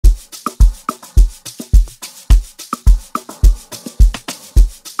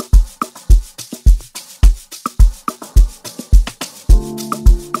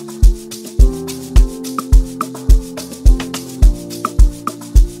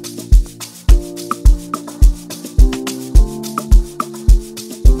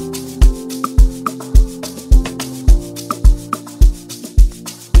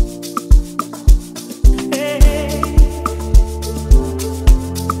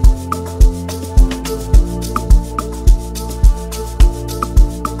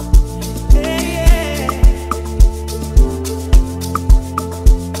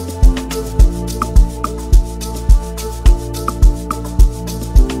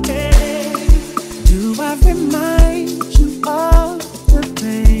remind you of the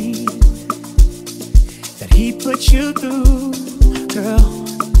pain that he put you through, girl?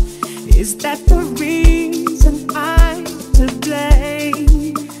 Is that the reason I'm to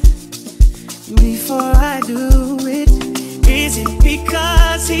blame? Before I do it, is it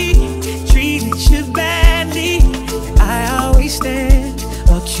because he treated you badly? I always stand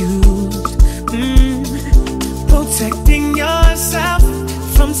accused. Protecting yourself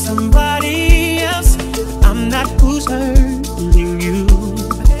from somebody else. I'm not who's hurting you.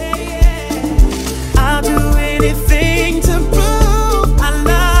 I'll do anything to prove I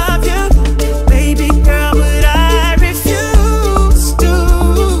love you, baby girl, but I refuse to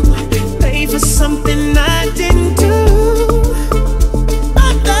pay for something I didn't do. I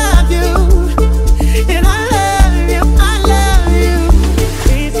love you, and I love you, I love you.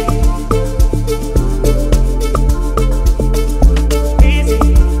 Easy. Easy.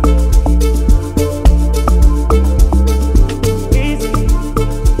 Easy.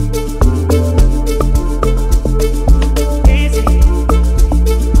 Easy.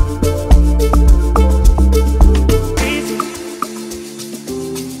 Easy.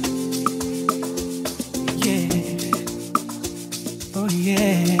 Yeah. Oh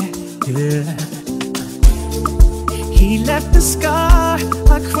yeah. Yeah. He left a scar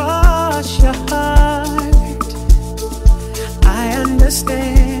across your heart. I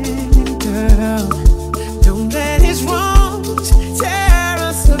understand, girl. Don't let his wrongs tear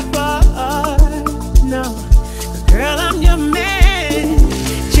us apart. No, 'cause girl, I'm your man.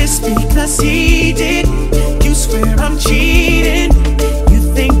 Just because he did, you swear I'm cheating.